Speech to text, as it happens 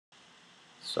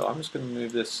So I'm just going to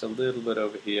move this a little bit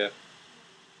over here.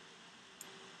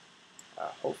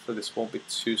 Hopefully this won't be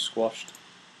too squashed.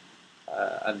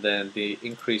 And then the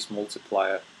increase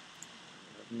multiplier,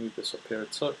 move this up here a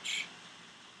touch.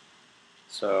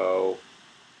 So,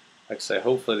 like I say,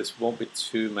 hopefully this won't be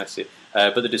too messy.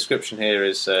 But the description here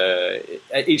is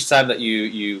each time that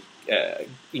you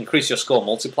increase your score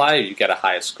multiplier, you get a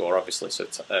higher score, obviously. So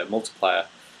it's multiplier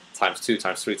times 2,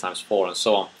 times 3, times 4, and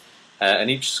so on.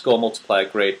 And each score multiplier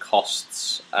grade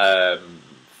costs 5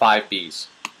 Bs.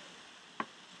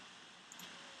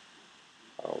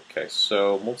 Okay,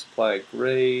 so multiplier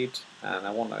grade, and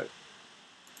I want to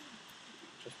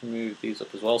just move these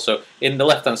up as well. So in the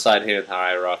left-hand side here in the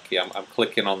hierarchy, I'm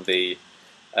clicking on the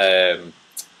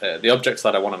objects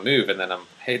that I want to move, and then I'm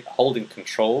holding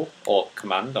Control or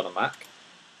Command on a Mac,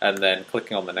 and then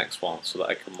clicking on the next one so that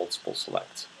I can multiple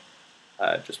select.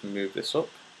 Just move this up.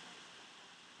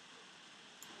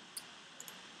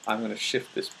 I'm going to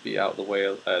shift this B out of the way,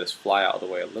 this fly out of the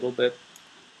way a little bit.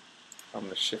 I'm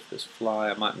going to shift this fly.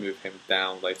 I might move him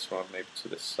down later on, maybe to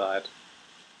this side.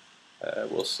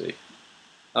 We'll see.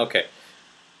 Okay,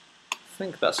 I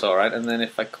think that's alright. And then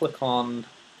if I click on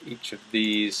each of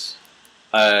these,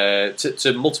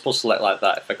 to multiple select like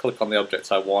that, if I click on the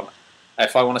object I want,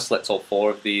 if I want to select all 4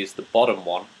 of these, the bottom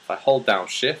one, if I hold down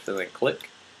Shift and then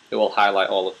click, it will highlight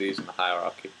all of these in the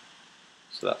hierarchy.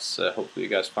 So that's, hopefully you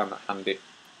guys find that handy.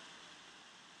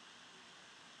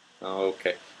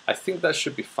 Okay, I think that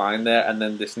should be fine there, and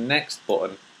then this next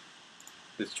button,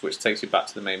 which takes you back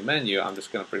to the main menu, I'm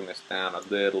just going to bring this down a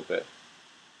little bit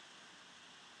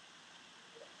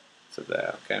to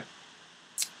there, okay.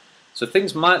 So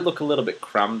things might look a little bit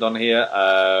crammed on here,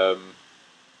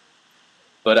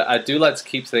 but I do like to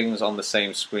keep things on the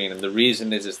same screen, and the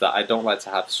reason is that I don't like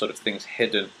to have sort of things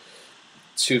hidden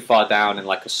too far down in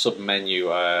like a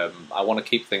sub-menu. I want to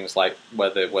keep things like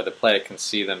where the player can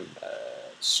see them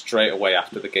straight away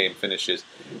after the game finishes.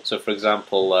 So for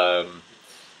example, I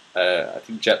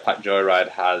think Jetpack Joyride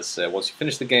has, once you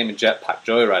finish the game in Jetpack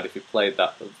Joyride, if you played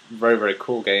that very, very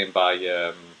cool game by,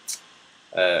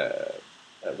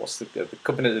 what's the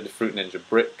company that did the Fruit Ninja,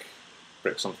 Brick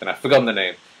something, I've forgotten the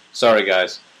name, sorry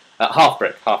guys, Half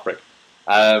Brick.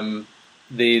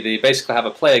 They basically have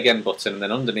a play again button, and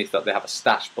then underneath that they have a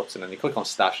stash button, and you click on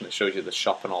stash and it shows you the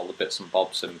shop and all the bits and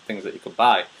bobs and things that you can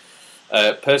buy.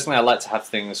 Personally, I like to have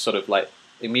things sort of like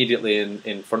immediately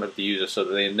in front of the user so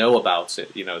that they know about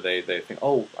it. You know, they think,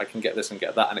 oh, I can get this and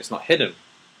get that, and it's not hidden.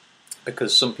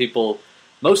 Because some people,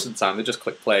 most of the time, they just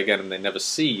click play again and they never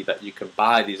see that you can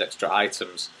buy these extra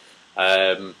items.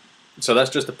 So that's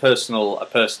just a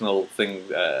personal thing,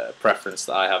 preference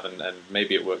that I have, and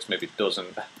maybe it works, maybe it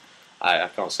doesn't. I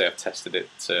can't say I've tested it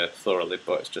thoroughly,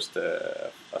 but it's just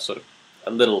a sort of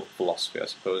a little philosophy, I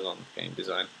suppose, on game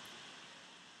design.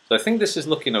 So I think this is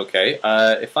looking okay.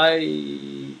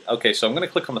 Okay, so I'm going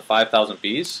to click on the 5,000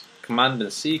 Bs, Command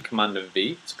and C, Command and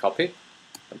V to copy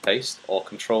and paste, or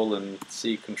Control and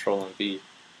C, Control and V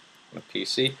on a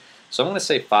PC. So I'm going to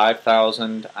say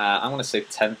 5,000. I'm going to say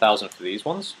 10,000 for these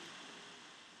ones.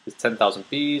 There's 10,000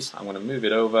 Bs. I'm going to move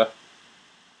it over.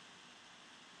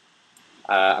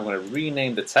 I'm going to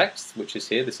rename the text, which is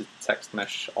here. This is the text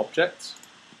mesh object,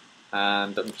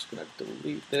 and I'm just going to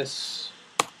delete this.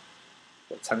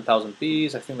 10,000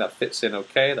 Bs, I think that fits in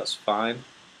okay, that's fine.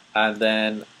 And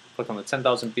then click on the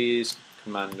 10,000 Bs,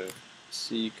 Command and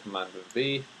C, Command and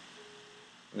V,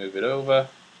 move it over.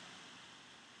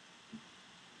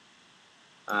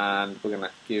 And we're going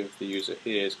to give the user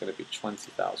here is going to be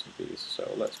 20,000 Bs. So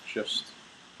let's just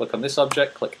click on this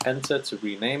object, click Enter to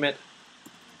rename it.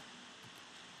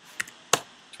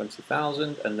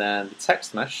 20,000, and then the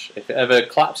text mesh, if it ever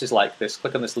collapses like this,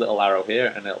 click on this little arrow here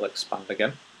and it'll expand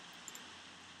again.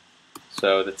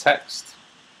 So the text,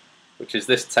 which is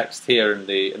this text here in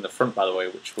the front, by the way,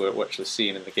 which we're actually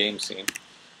seeing in the game scene,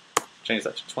 change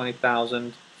that to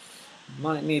 20,000.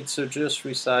 Might need to just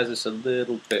resize this a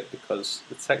little bit because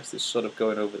the text is sort of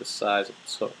going over the size of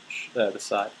the touch, the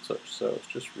side of the touch. So let's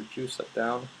just reduce that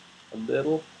down a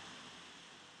little.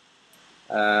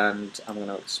 And I'm going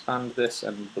to expand this,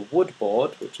 and the wood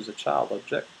board, which is a child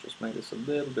object, just make this a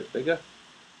little bit bigger,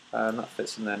 and that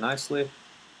fits in there nicely.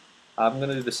 I'm going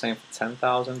to do the same for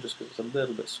 10,000 just because it's a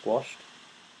little bit squashed.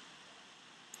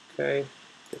 Okay,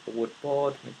 get the wood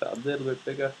board, make that a little bit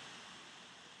bigger.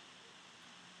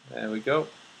 There we go.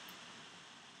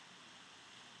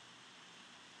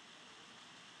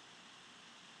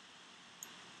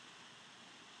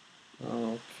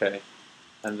 Okay,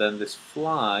 and then this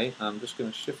fly, I'm just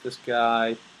going to shift this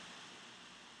guy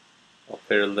up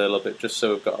here a little bit, just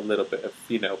so we've got a little bit of,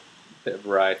 you know, bit of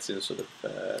variety and sort of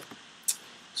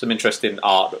some interesting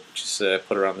art which is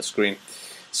put around the screen.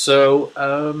 So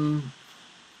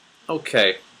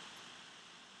okay.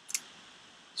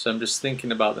 So I'm just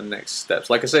thinking about the next steps.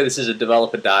 Like I say, this is a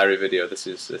developer diary video. This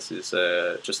is just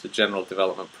the general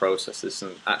development process. This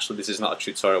is not a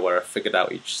tutorial where I figured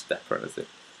out each step or anything.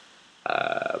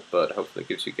 But hopefully it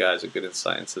gives you guys a good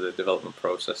insight into the development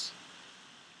process.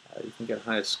 You can get a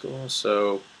higher score.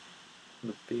 So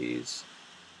the bees,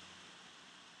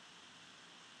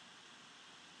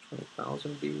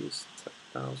 20,000 bees,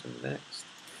 10,000 next.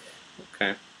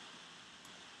 Okay. I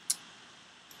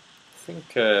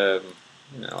think.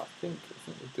 I think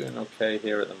we're doing okay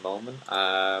here at the moment.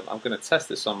 I'm going to test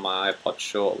this on my iPod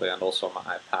shortly and also on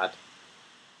my iPad.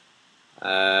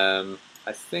 I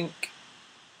think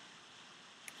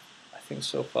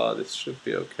so far this should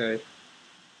be okay.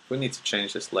 If we need to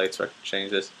change this later, I can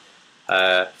change this.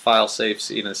 File save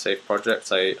scene and save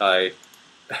projects. I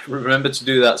remember to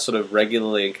do that sort of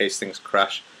regularly in case things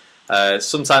crash.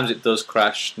 Sometimes it does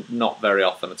crash, not very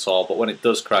often at all, but when it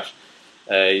does crash,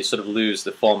 you sort of lose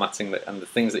the formatting and the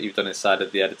things that you've done inside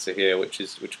of the editor here, which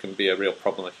can be a real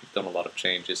problem if you've done a lot of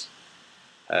changes.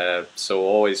 So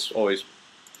always,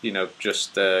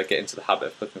 just get into the habit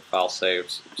of clicking File Save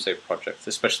Projects,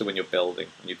 especially when you're building,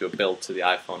 when you do a build to the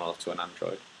iPhone or to an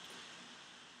Android.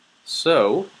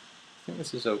 So I think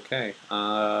this is okay.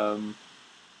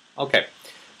 Okay.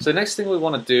 So the next thing we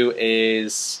want to do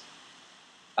is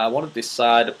I want to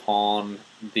decide upon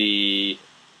the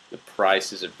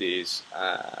prices of these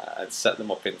and set them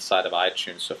up inside of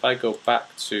iTunes. So if I go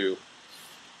back to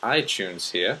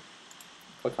iTunes here,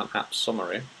 click on App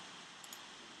Summary,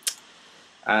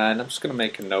 and I'm just going to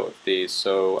make a note of these.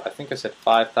 So I think I said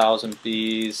 5,000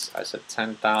 bees, I said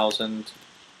 10,000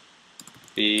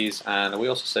 bees, and we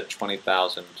also said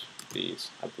 20,000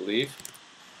 bees, I believe.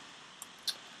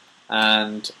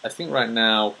 And I think right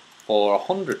now for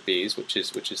 100 bees, which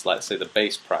is let's say the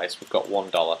base price, we've got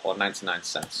 $1 or 99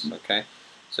 cents. Okay,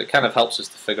 so it kind of helps us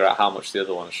to figure out how much the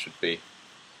other ones should be.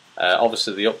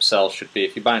 Obviously, the upsell should be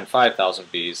if you're buying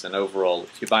 5,000 bees, then overall,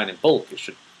 if you're buying in bulk, it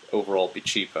should overall be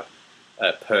cheaper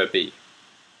per bee.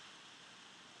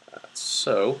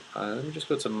 So let me just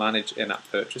go to Manage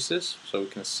In-App Purchases, so we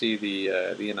can see the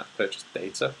in-app purchase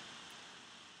data.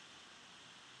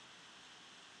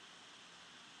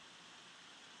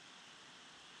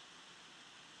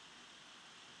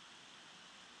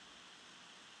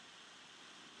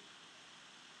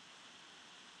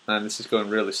 And this is going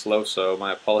really slow, so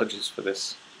my apologies for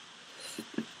this.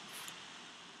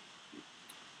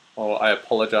 Or I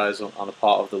apologise on a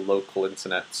part of the local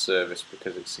internet service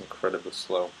because it's incredibly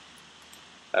slow.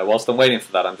 Whilst I'm waiting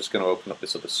for that, I'm just going to open up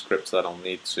this other script that I'll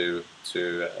need to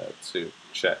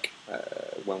check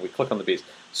when we click on the bees.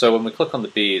 So when we click on the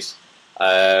bees,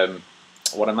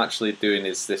 what I'm actually doing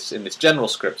is in this general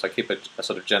scripts, I keep a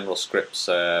sort of general scripts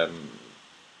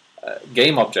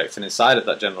game object, and inside of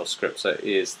that general script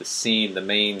is the scene, the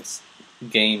main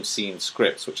game scene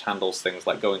scripts, which handles things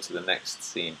like going to the next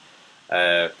scene,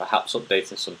 perhaps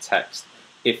updating some text.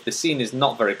 If the scene is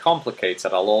not very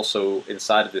complicated, I'll also,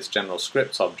 inside of this general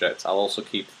scripts object, I'll also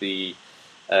keep the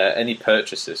any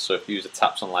purchases. So if the user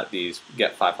taps on like these,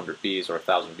 get 500 bees or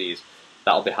 1,000 bees,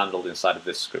 that'll be handled inside of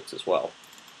this script as well.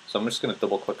 So I'm just going to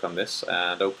double click on this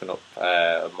and open up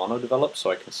MonoDevelop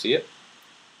so I can see it.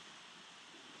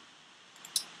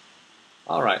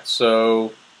 Alright,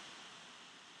 so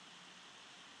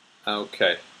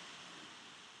okay.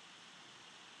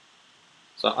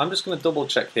 So I'm just going to double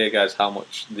check here, guys, how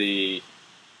much each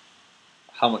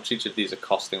of these are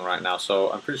costing right now.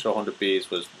 So I'm pretty sure 100 bees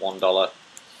was $1,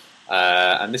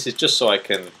 and this is just so I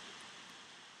can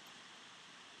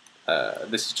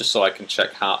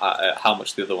check how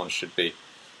much the other ones should be.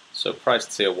 So price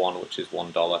tier 1, which is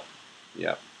 $1.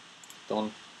 Yeah,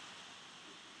 done.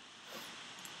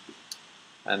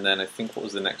 And then I think, what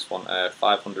was the next one?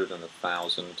 500 and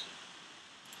 1,000.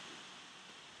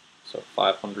 So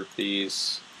 500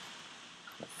 bees,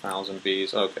 1,000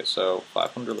 bees. Okay, so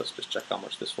 500. Let's just check how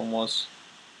much this one was.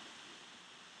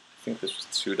 I think this was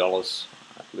 $2.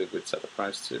 I believe we'd set the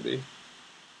price to be.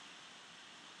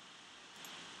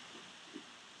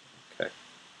 Okay.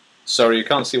 Sorry, you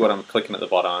can't see what I'm clicking at the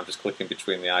bottom. I'm just clicking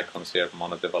between the icons here of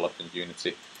MonoDevelop and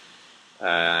Unity.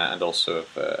 And also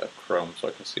of Chrome, so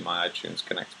I can see my iTunes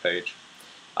Connect page.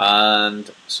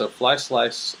 And so Fly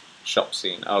Slice Shop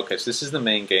Scene. Okay, so this is the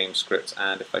main game script,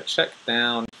 and if I check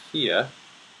down here,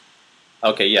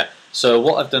 okay, yeah. So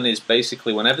what I've done is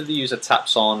basically whenever the user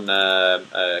taps on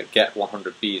Get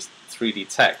 100 Bees 3D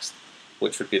text,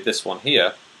 which would be this one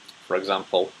here, for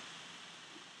example,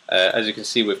 as you can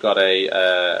see, we've got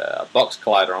a box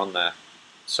collider on there,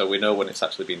 so we know when it's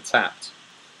actually been tapped.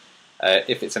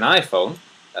 If it's an iPhone,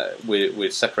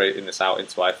 we're separating this out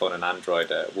into iPhone and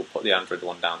Android. We'll put the Android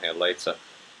one down here later.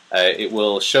 It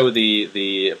will show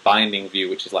the binding view,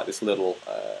 which is like this little,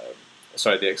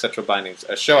 sorry, the etc. bindings,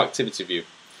 show activity view,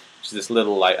 which is this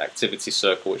little like activity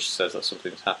circle which says that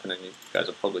something's happening. You guys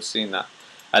have probably seen that.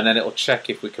 And then it'll check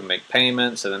if we can make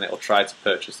payments, and then it'll try to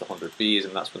purchase the 100 Bs,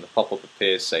 and that's when the pop-up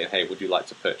appears saying, hey, would you like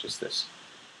to purchase this?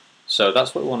 So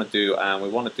that's what we want to do, and we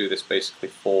want to do this basically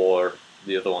for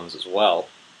the other ones as well.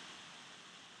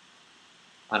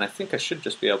 And I think I should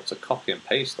just be able to copy and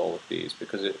paste all of these,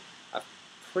 because I've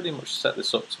pretty much set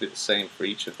this up to be the same for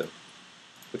each of them,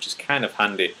 which is kind of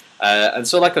handy. And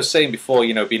so like I was saying before,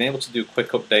 you know, being able to do quick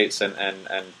updates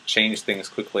and change things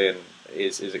quickly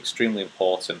is extremely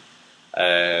important.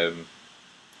 I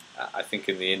think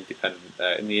in the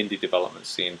indie development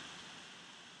scene.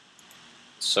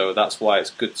 So that's why it's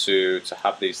good to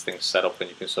have these things set up, and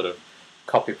you can sort of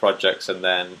copy projects and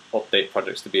then update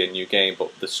projects to be a new game.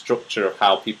 But the structure of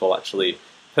how people actually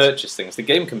purchase things, the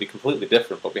game can be completely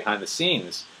different, but behind the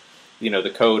scenes, you know, the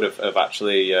code of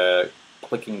actually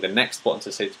clicking the next button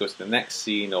to say to go to the next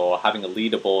scene, or having a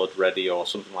leaderboard ready or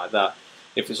something like that,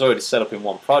 if it's already set up in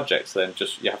one project, then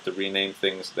just you have to rename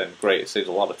things, then great, it saves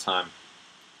a lot of time.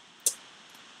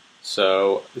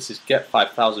 So this is get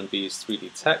 5000 Bs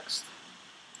 3D text,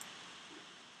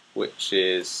 which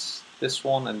is this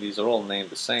one, and these are all named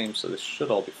the same, so this should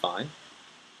all be fine.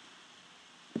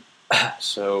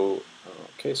 So,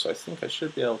 okay, so I think I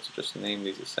should be able to just name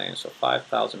these the same. So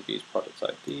 5000 Bs product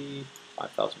ID,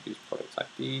 5000 Bs product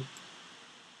ID.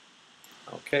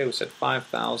 Okay, we said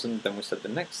 5,000, then we said the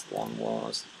next one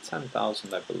was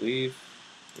 10,000, I believe.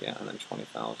 Yeah, and then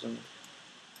 20,000.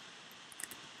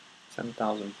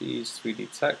 10,000 Bs 3D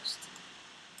text.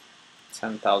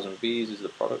 10,000 Bs is the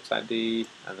product ID,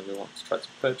 and then we want to try to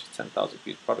purchase 10,000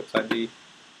 Bs product ID.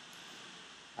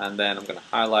 And then I'm going to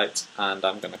highlight, and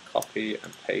I'm going to copy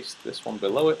and paste this one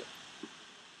below it.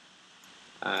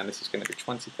 And this is going to be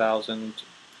 20,000,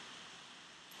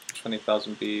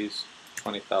 20,000 Bs,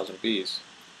 20,000 Bs.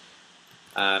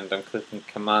 And I'm clicking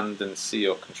Command and C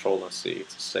or Control and C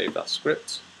to save that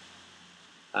script.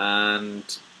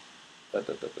 And I'm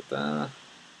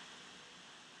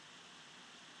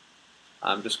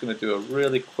just going to do a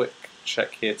really quick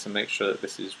check here to make sure that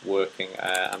this is working.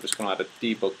 I'm just going to add a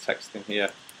debug text in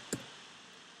here.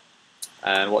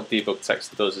 And what debug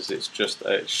text does is it's just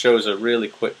it shows a really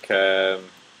quick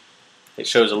it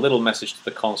shows a little message to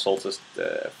the console to,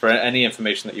 for any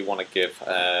information that you want to give.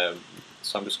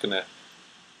 So I'm just going to,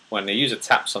 when the user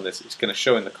taps on this, it's going to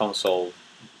show in the console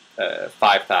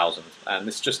 5,000, and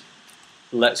this just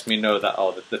lets me know that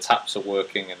the taps are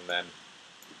working, and then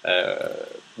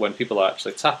when people are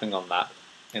actually tapping on that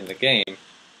in the game,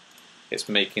 it's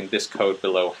making this code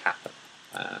below happen.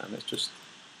 And it's just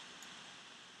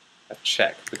a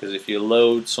check, because if you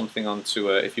load something onto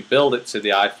if you build it to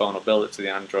the iPhone or build it to the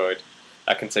Android,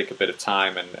 that can take a bit of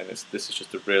time, and this is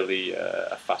just a really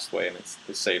a fast way, and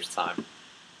it saves time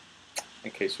in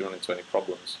case you run into any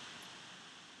problems.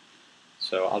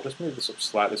 So I'll just move this up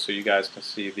slightly so you guys can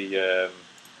see the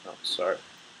oh, sorry.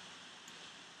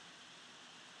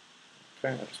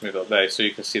 Okay, I'll just move it up there so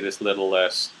you can see this little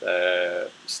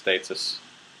status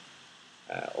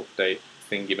update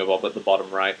thingy bob at the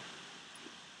bottom right.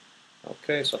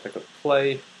 Okay, so I pick up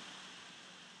play.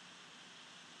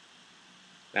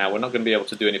 Now we're not going to be able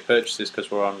to do any purchases because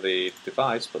we're on the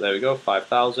device, but there we go,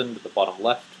 5,000 at the bottom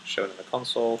left, shown in the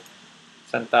console,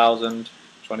 10,000,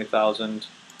 20,000,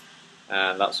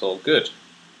 and that's all good.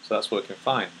 So that's working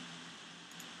fine.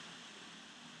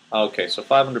 Okay, so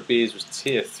 500 Bs was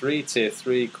tier 3. Tier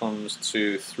 3 comes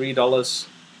to $3.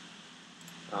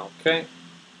 Okay.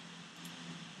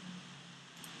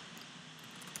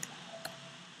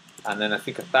 And then I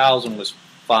think 1,000 was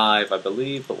 5, I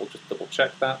believe, but we'll just double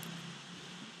check that.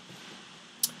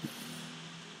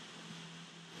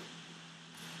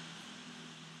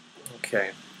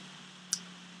 Okay.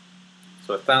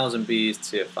 So 1,000 Bs,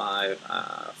 tier 5,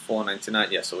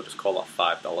 $4.99. Yeah, so we'll just call that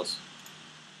 $5.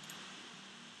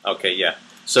 Okay, yeah.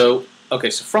 So okay,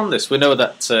 so from this we know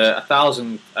that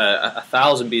 1,000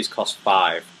 Bs cost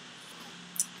 5.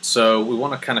 So we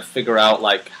want to kind of figure out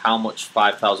like how much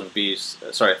 5,000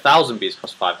 Bs, sorry, 1,000 Bs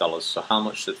cost $5. So how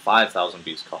much should 5,000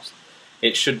 Bs cost?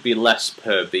 It should be less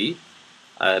per B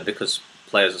because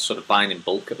players are sort of buying in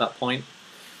bulk at that point.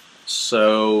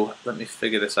 So let me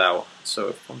figure this out. So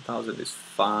if 1,000 is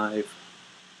 5,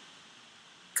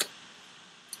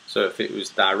 so if it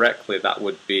was directly, that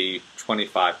would be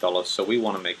 $25. So we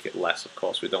want to make it less, of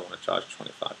course. We don't want to charge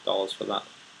 $25 for that.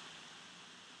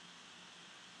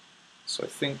 So I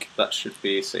think that should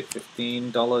be, say,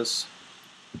 $15.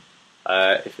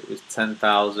 If it was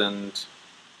 10,000,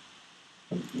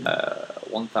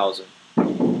 1,000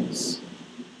 Bs,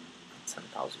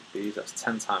 10,000 Bs, that's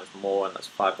 10 times more, and that's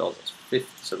 $5, that's 50.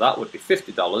 So that would be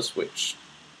 $50, which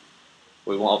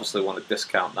we obviously want to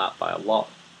discount that by a lot.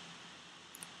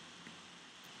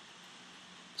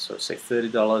 So say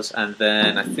 $30, and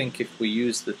then I think if we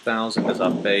use the 1,000 as our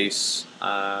base,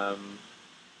 that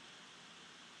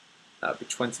would be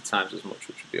 20 times as much,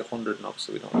 which would be 100. And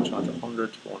obviously, we don't want to charge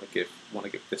 100. We want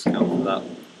to give discount for that.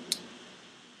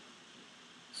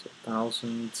 So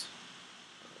 1,000,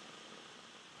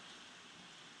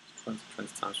 20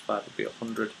 times 5 would be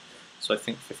 100. So I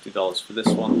think $50 for this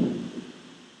one.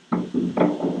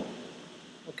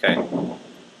 Okay.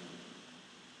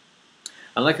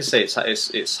 And like I say,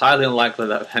 it's highly unlikely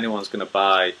that anyone's going to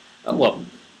buy. Well,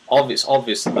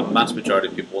 obviously the mass majority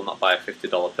of people will not buy a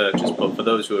 $50 purchase. But for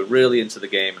those who are really into the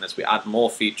game, and as we add more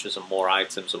features and more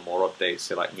items and more updates,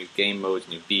 say like new game modes,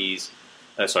 new bees,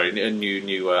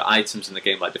 new items in the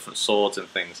game, like different swords and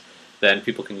things, then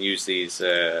people can use this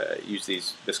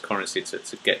currency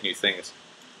to get new things.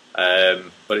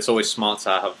 But it's always smart to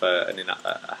have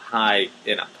a high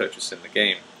in-app purchase in the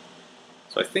game.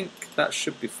 So I think that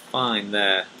should be fine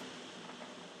there.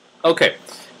 Okay,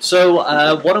 so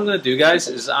what I'm going to do, guys,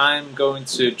 is I'm going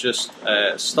to just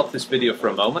stop this video for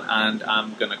a moment, and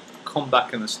I'm going to come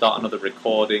back and start another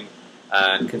recording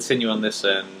and continue on this,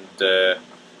 and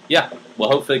yeah, we'll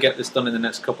hopefully get this done in the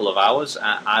next couple of hours,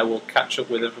 and I will catch up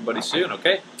with everybody soon,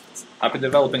 okay? Happy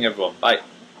developing, everyone. Bye.